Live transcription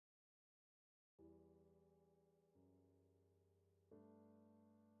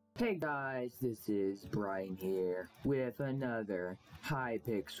Hey guys, this is Brian here with another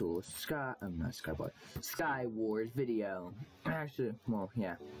Hypixel SkyWars video. Actually, well,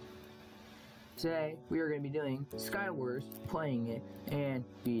 yeah. Today, we are going to be doing SkyWars, playing it, and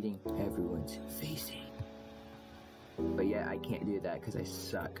beating everyone's face in. But yeah, I can't do that because I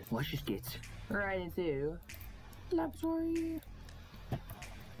suck. Let's just get right into laboratory.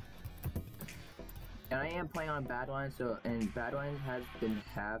 And I am playing on Badlands, and Badlands has been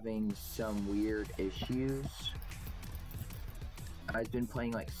having some weird issues. I've been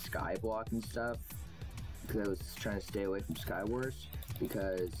playing like Skyblock and stuff because I was trying to stay away from SkyWars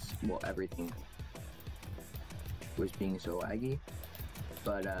because, well, everything was being so laggy.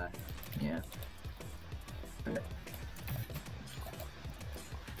 But yeah.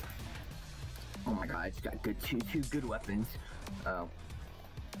 Oh my god, it's got two good weapons. Oh.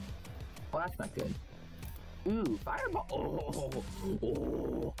 Well, that's not good. Ooh, fireball!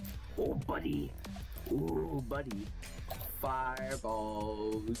 Oh, buddy! Ooh, buddy!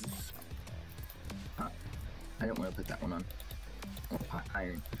 Fireballs! Huh. I didn't want to put that one on. Oh,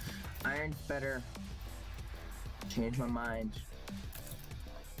 iron. Iron's better. Change my mind.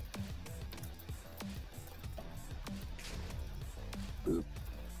 Boop.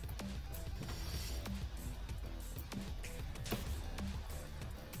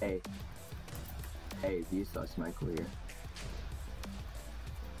 Hey. Hey, you saw Michael here.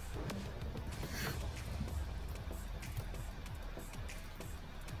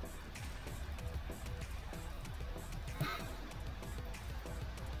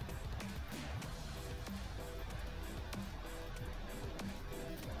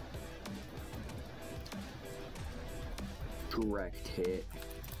 Direct hit.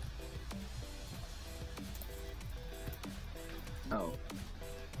 Oh.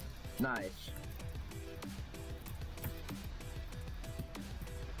 Nice.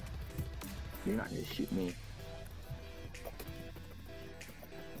 You're not gonna shoot me.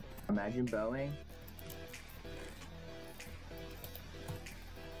 Imagine bowing.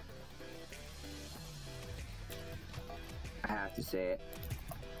 I have to say it.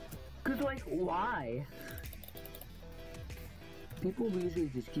 Cause like, why? People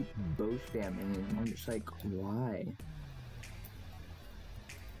usually just keep bow spamming and I'm just like, why?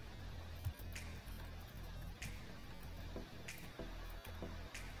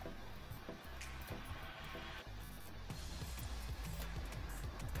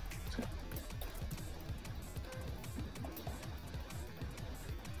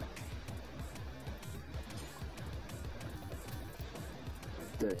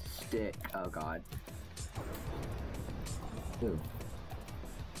 The stick. Oh god. Ooh.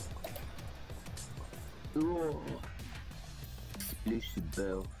 Ooh. Explosive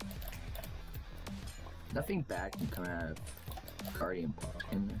bow. Nothing bad can come out of Guardian Blocks,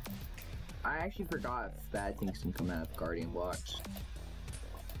 can there? I actually forgot if bad things can come out of Guardian Blocks.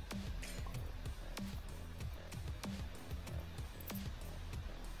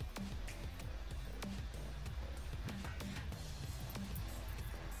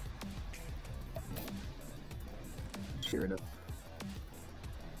 Get rid of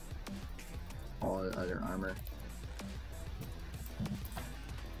all the other armor.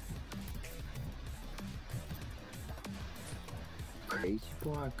 Crazy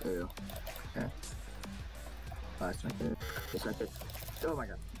block. Oh, okay. Oh, that's not good. That's not good. Oh my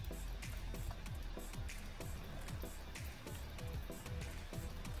god.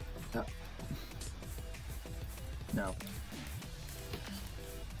 Oh. No.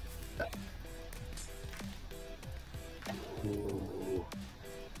 Ooh.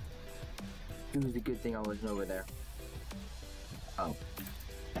 It was a good thing I wasn't over there. Oh.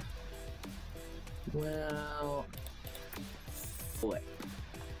 Well... What?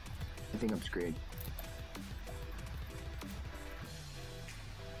 I think I'm screwed.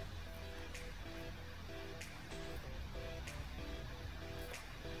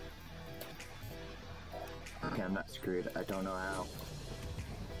 Okay, I'm not screwed. I don't know how.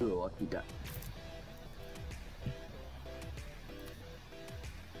 Ooh, lucky duck.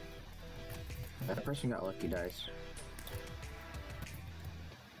 That person got lucky dice.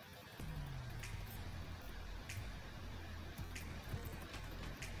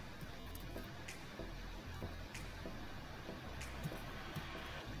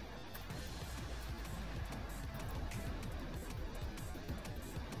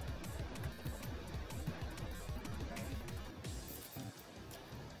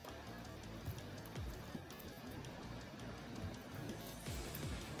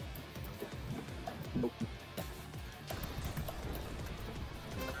 Nope.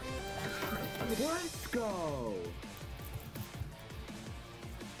 Let's go!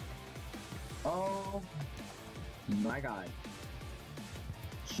 Oh my god.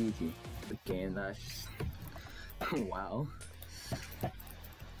 GG. The game that's wow.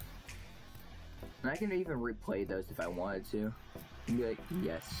 And I can even replay those if I wanted to. And be like,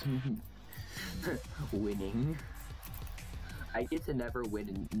 yes. Winning. I get to never win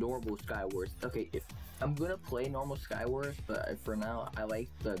in normal SkyWars. Okay, if I'm gonna play normal SkyWars, but for now I like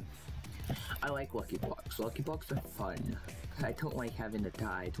Lucky Blocks. Lucky Blocks are fun. I don't like having to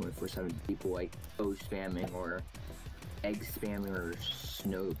die 24/7 people like O spamming or egg spamming or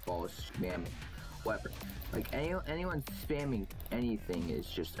snowball spamming. Whatever. Like anyone spamming anything is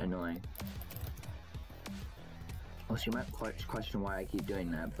just annoying. Well, you might question why I keep doing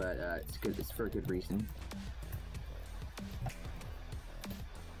that, but it's good. It's for a good reason.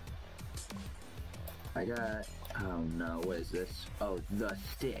 I got. Oh no! What is this? Oh, the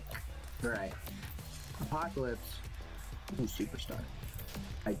stick. Right. Apocalypse. Ooh, superstar.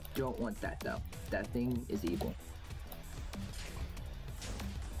 I don't want that though. That thing is evil.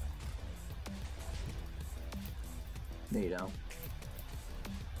 There you go.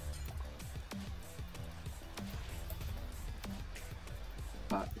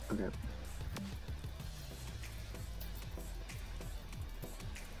 Okay.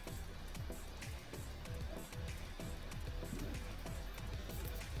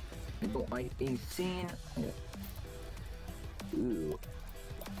 I don't like being seen. Ooh.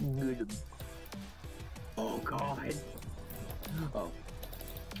 Good. Oh god. Oh.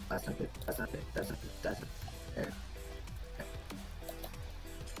 That's not good. That's not good. That's not good. That's not good.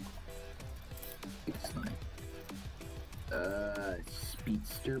 It's fine.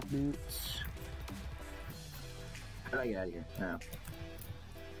 Speedster boots. How do I get out of here? No.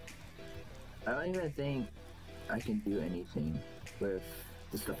 I don't even think I can do anything with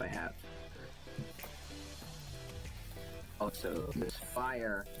the stuff I have. Also, this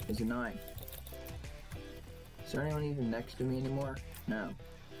fire is annoying. Is there anyone even next to me anymore? No.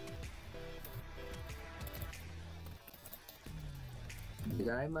 The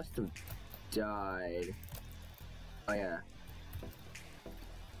guy must have died. Oh yeah.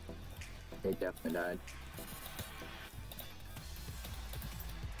 They definitely died.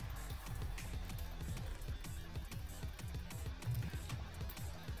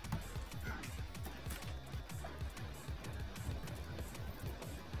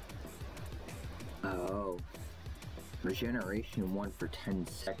 Oh. Regeneration 1 for 10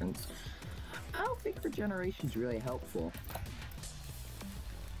 seconds. I don't think regeneration's really helpful.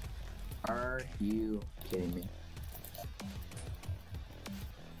 Are you kidding me?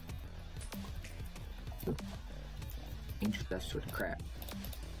 Ancient dust sort of crap.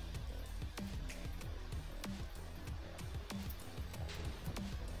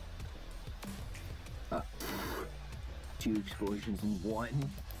 Two explosions in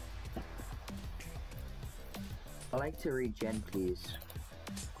one. I like to regen, please.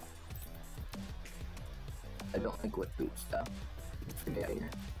 I don't like what boots though. Let's get out of here.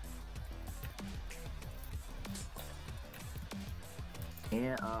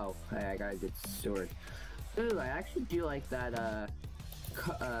 And oh, I got a good sword. Ooh, I actually do like that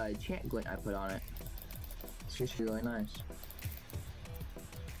chant glint I put on it. It's just really nice.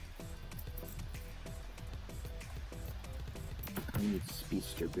 I need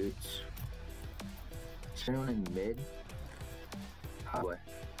speedster boots. Is there anyone in mid? Oh boy.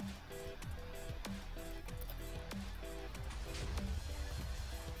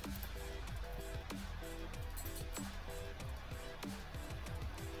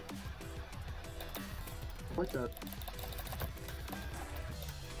 What's up?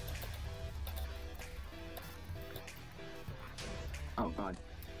 Oh god.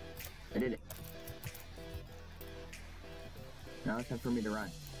 I did it. Now it's time for me to run.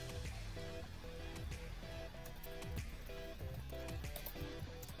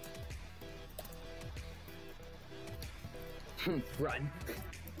 Run.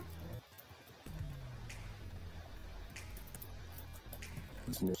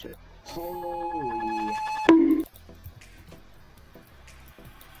 Listen to this shit. Holy.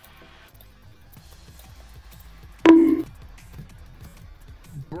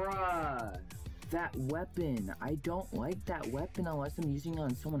 Bruh. That weapon. I don't like that weapon unless I'm using it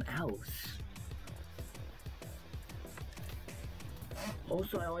on someone else.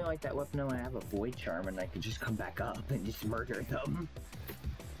 Also, I only like that weapon when I have a void charm and I can just come back up and just murder them.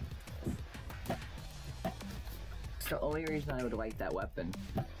 It's the only reason I would like that weapon.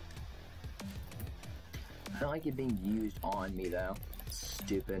 I don't like it being used on me though. It's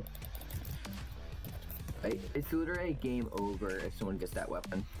stupid. Like, it's literally a game over if someone gets that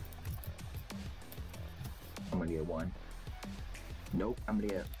weapon. I'm gonna get one. Nope, I'm gonna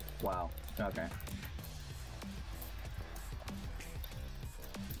get Wow. Okay.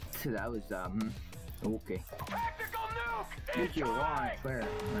 So that was okay. Tactical nuke! Use your launch. Where?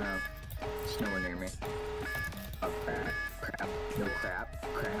 No. It's nowhere near me. Oh crap. Crap. No crap.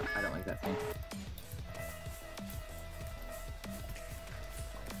 Crap. I don't like that thing.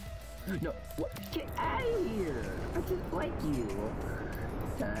 No. What? Get out of here! I didn't like you.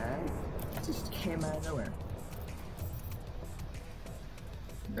 It just came out of nowhere.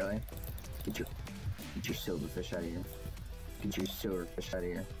 Really? Get your silverfish out of here. Get your silverfish out of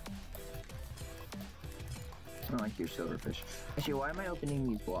here. I don't like your silverfish. Actually, why am I opening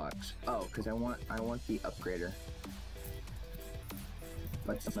these blocks? Oh, because I want the upgrader.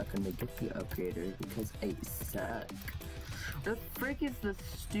 But I'm not gonna get the upgrader because I suck. The frick is the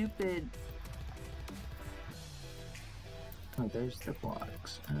stupid... Oh, there's the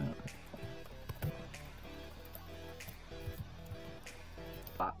blocks.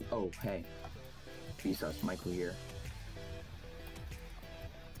 Oh, hey. Vsauce Michael here.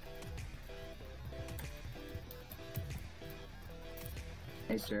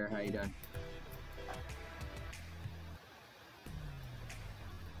 Hey, sir, how you doing?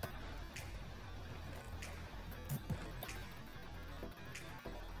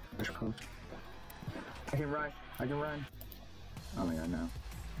 I can rush. I can run. Oh my god, no.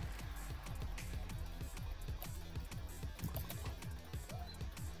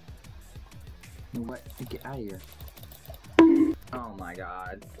 What? Get out of here. Oh my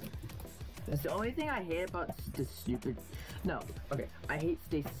god. That's the only thing I hate about this stupid... No, okay. I hate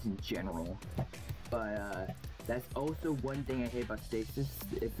stasis in general. But, that's also one thing I hate about stasis.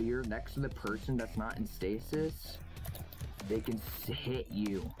 If you're next to the person that's not in stasis, they can hit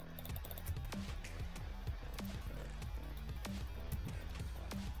you.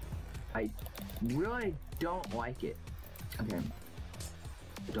 I really don't like it. Okay.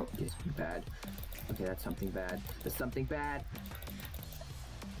 Don't get bad. Okay, that's something bad. That's something bad.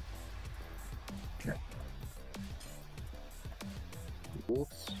 Okay.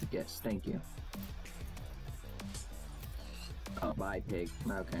 Wolves? Yes, thank you. Oh, bye, pig.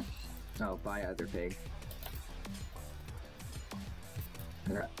 Okay. Oh, bye, other pig.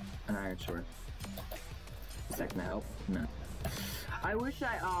 I got an iron sword. Is that gonna help? No. I wish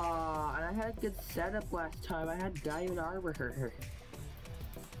and I had a good setup last time. I had diamond armor.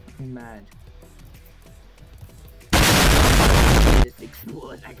 I'm mad. Just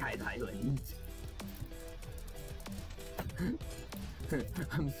explode that guy's island.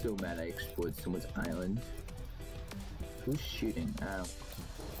 I'm so mad I exploded someone's island. Who's shooting? Oh.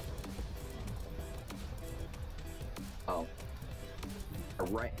 Oh.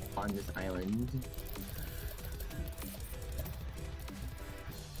 Right on this island.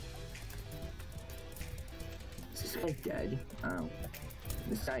 Is this guy dead? Oh.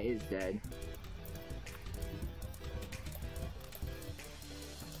 This guy is dead.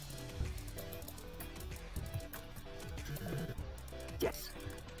 Yes!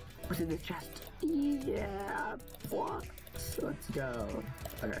 What's in the chest? Yeah! What? Let's go.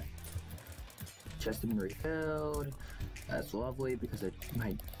 Okay. Chest has been refilled. That's lovely because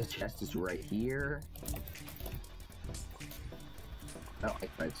my chest is right here. I don't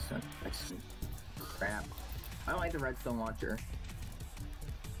like redstone. That's crap. I don't like the redstone launcher.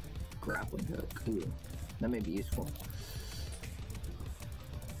 Grappling hook. Ooh, that may be useful.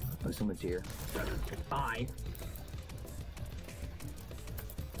 Oh, someone's here. Bye.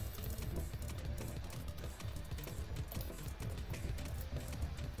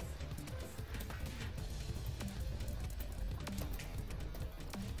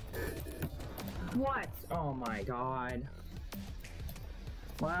 What? Oh my god.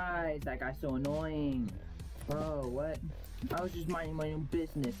 Why is that guy so annoying? Bro, what? I was just minding my own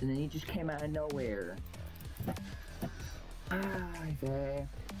business and then he just came out of nowhere. Okay.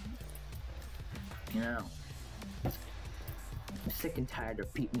 You know, I'm sick and tired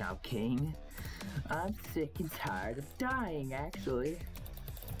of people now, King. I'm sick and tired of dying, actually.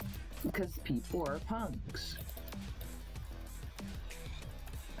 Because people are punks.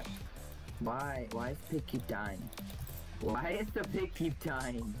 Why does the pig keep dying? Why does the pig keep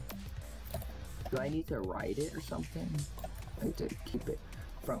dying? Do I need to ride it or something? I need to keep it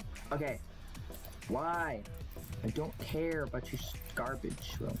from... Okay. Why? I don't care about your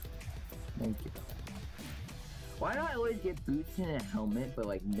garbage. Well, thank you. Why do I always get boots and a helmet, but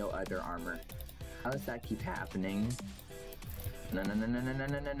like no other armor? How does that keep happening? No.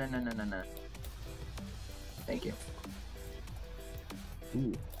 Thank you.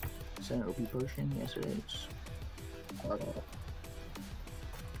 Ooh. Is that an OP potion? Yes, it is. I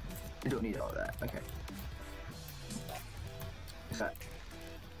don't need all that. Okay. What's that?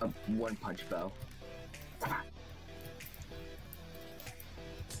 a one-punch bow.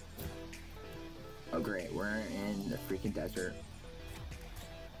 Oh great, we're in the freaking desert.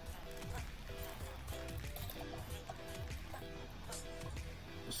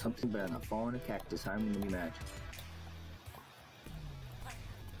 Something better than falling a cactus. I'm gonna be mad.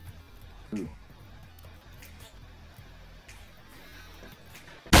 Ooh.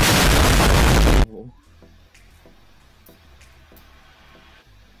 Oh.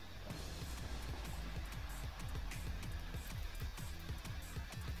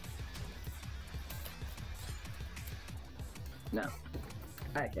 No.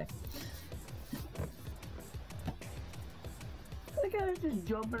 Okay. The guy's just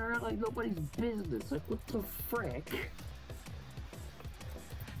jumping around like nobody's business. Like, what the frick?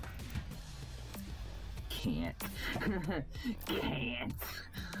 Can't. Can't.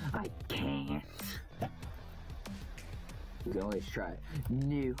 I can't. You can always try.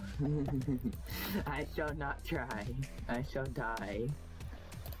 No. I shall not try. I shall die.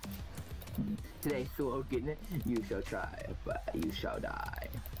 Today's slogan, you shall try, but you shall die.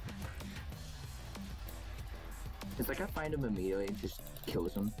 It's like I find him immediately and just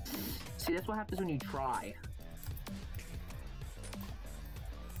kills him. See, that's what happens when you try.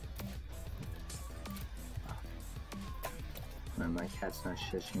 My cat's not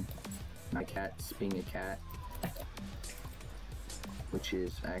shushing. My cat's being a cat. Which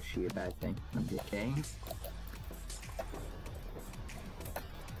is actually a bad thing. I'm just kidding.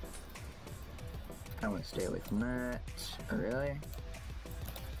 I want to stay away from that. Oh, really?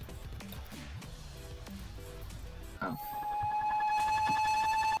 Oh.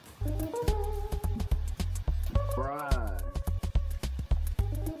 Bruh.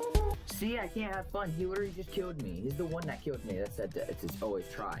 See, I can't have fun. He literally just killed me. He's the one that killed me that said that it's just always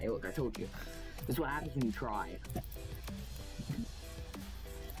try. Hey, look, I told you. This is what happens when you try.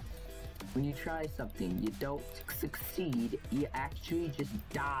 When you try something, you don't succeed. You actually just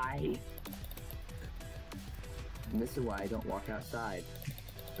die. And this is why I don't walk outside.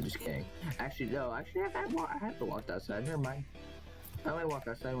 I'm just kidding. Actually, no. Actually, I have to walk outside. Never mind. I only walk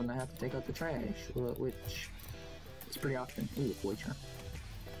outside when I have to take out the trash, which is pretty often. Ooh, boy charm.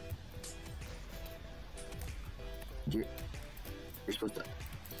 You're supposed to.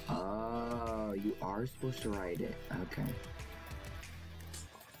 Oh, you are supposed to ride it. Okay.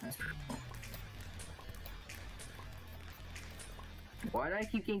 That's pretty cool. Why do I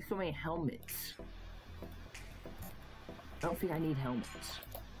keep getting so many helmets? I don't think I need helmets.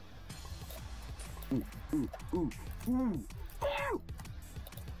 Ooh, ooh, ooh, ooh. Ow!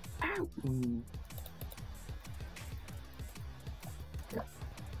 Ow! Ooh. Yeah.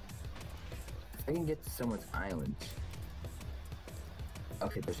 I can get to someone's island.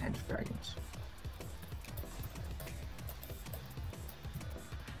 Okay, there's Ender Dragons.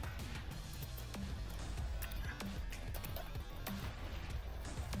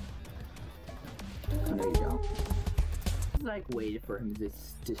 Oh, there you go. Like waited for him to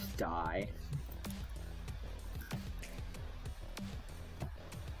just die.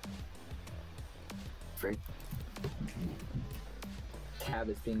 Frick. Cab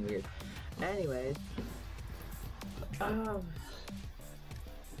is being weird. Anyways.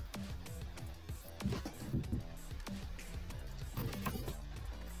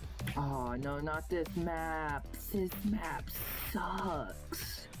 Oh no, not this map. This map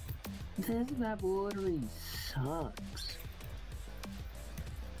sucks. This map literally sucks.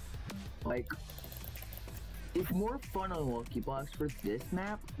 Like, it's more fun on Lucky Blocks for this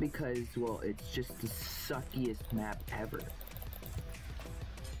map because, well, it's just the suckiest map ever.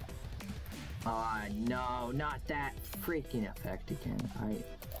 Ah, no, not that freaking effect again. I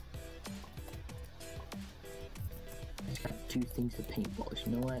just got two things to paintballs.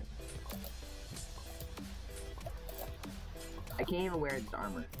 You know what? I can't even wear this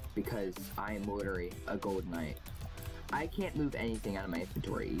armor because I am literally a gold knight. I can't move anything out of my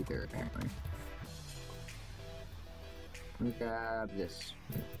inventory either, apparently. Let me grab this.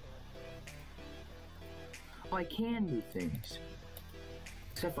 Oh, I can move things.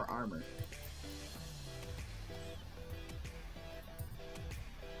 Except for armor.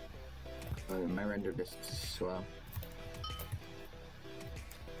 Oh, my render distance is slow.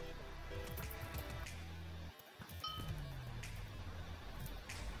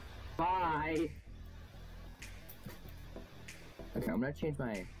 Bye! Okay, I'm gonna change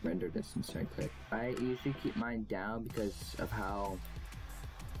my render distance right quick. I usually keep mine down because of how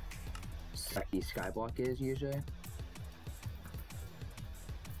sucky Skyblock is usually.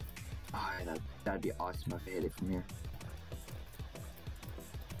 Oh, that'd be awesome if I hit it from here.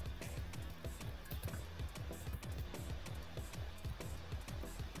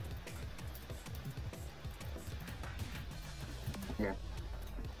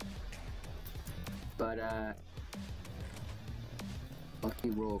 But,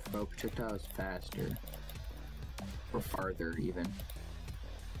 lucky roll, throw projectiles faster. Or farther, even.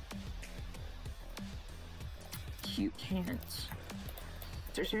 Cute pants.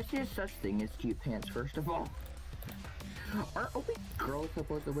 Is there seriously a such thing as cute pants, first of all? Are only girls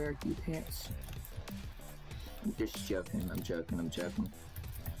supposed to wear cute pants? I'm just joking, I'm joking.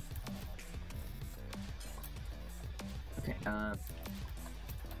 Okay, alright.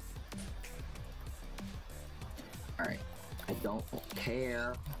 I don't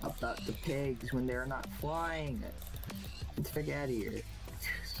care about the pigs when they're not flying. Let's get out of here.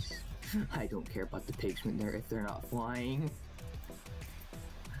 I don't care about the pigs when if they're not flying.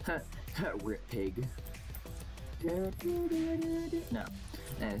 Rip pig. No.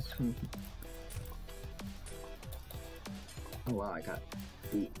 Oh wow, I got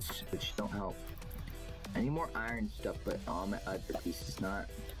boots, which don't help. I need more iron stuff, but all my other pieces not.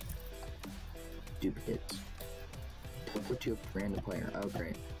 Duplicates. Don't put you a random player. Oh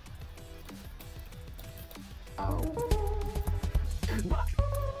great. Oh.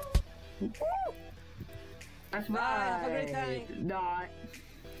 That's right. Have a great time. Not.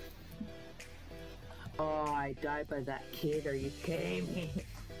 Oh, I died by that kid. Are you kidding me?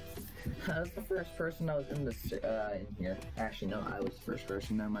 That was the first person I was in this in here. Actually, no, I was the first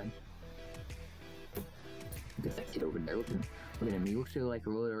person. Never mind. Get that kid over there. Look at him. He looks like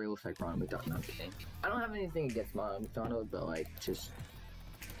literally looks like Ronald McDonald. No, I'm kidding. I don't have anything against Ronald McDonald, but like just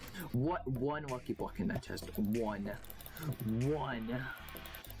one lucky block in that chest. One.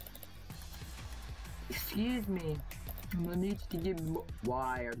 Excuse me. I'm gonna need to give more.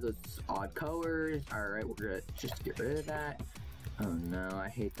 Why are those odd colors? Alright, we're gonna just get rid of that. Oh no, I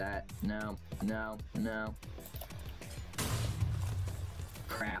hate that. No.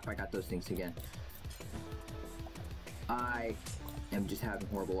 Crap, I got those things again. I am just having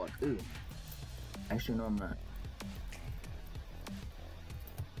horrible luck. Ooh. Actually, no, I'm not.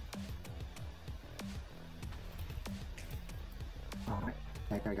 Oh,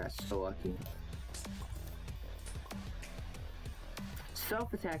 that guy got so lucky.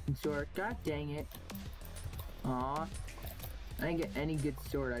 Self-attacking sword. God dang it. Aw. I didn't get any good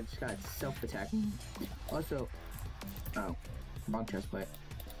sword. I just got self-attacking. Also, oh, wrong chest plate.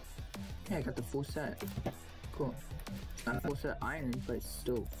 Yeah, I got the full set. Cool. It's not a full set of iron, but it's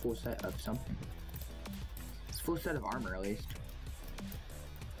still a full set of something. It's a full set of armor, at least.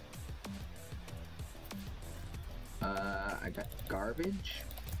 I got garbage.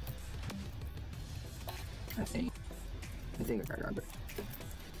 I think I got garbage.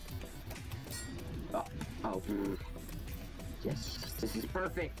 Oh, dude. Yes, this is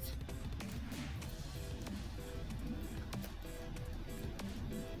perfect.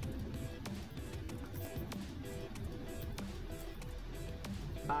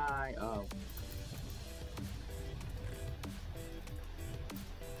 Bye. Oh.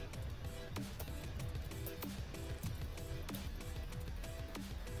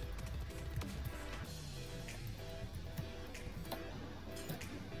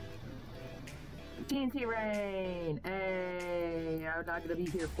 TNT rain! Hey, I'm not gonna be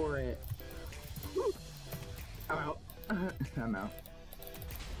here for it. Woo. I'm out. I'm out.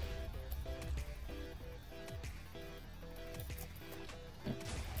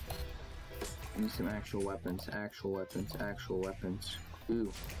 I need some actual weapons.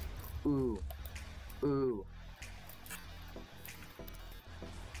 Ooh.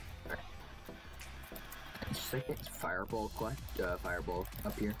 Just like it's fireball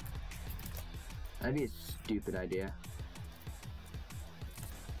up here. That'd be a stupid idea.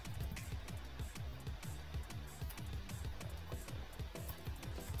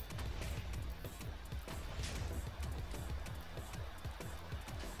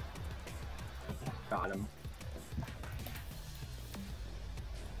 Got him.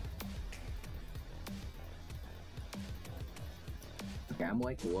 Okay, I'm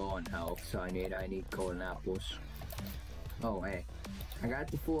like low on health, so I need golden apples. Oh hey, I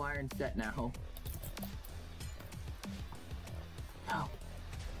got the full iron set now. Oh,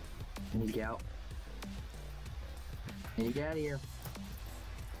 I need to get out. I need to get out of here.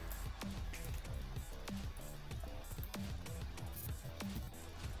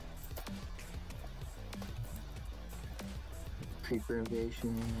 Creeper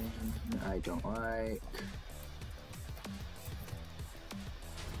invasion, I don't like.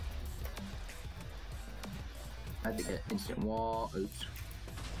 I have to get instant wall. Oops.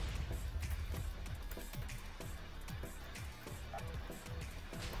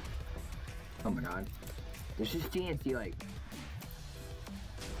 Oh my god. There's just TNT like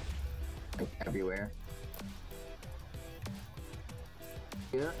everywhere.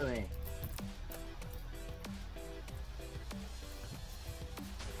 Get away.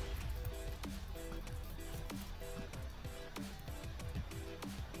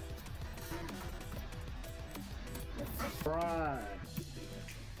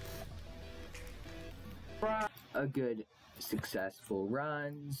 a good successful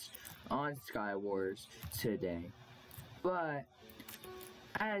runs on SkyWars today. But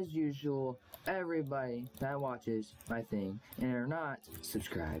as usual, everybody that watches my thing and are not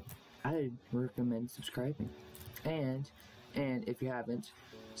subscribed, I recommend subscribing. And if you haven't,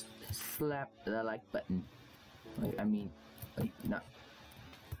 slap the like button.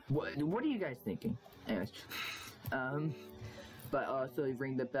 What are you guys thinking? Anyways, but also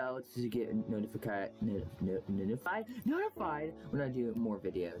ring the bell to get notified when I do more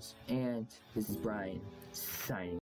videos. And this is Brian signing.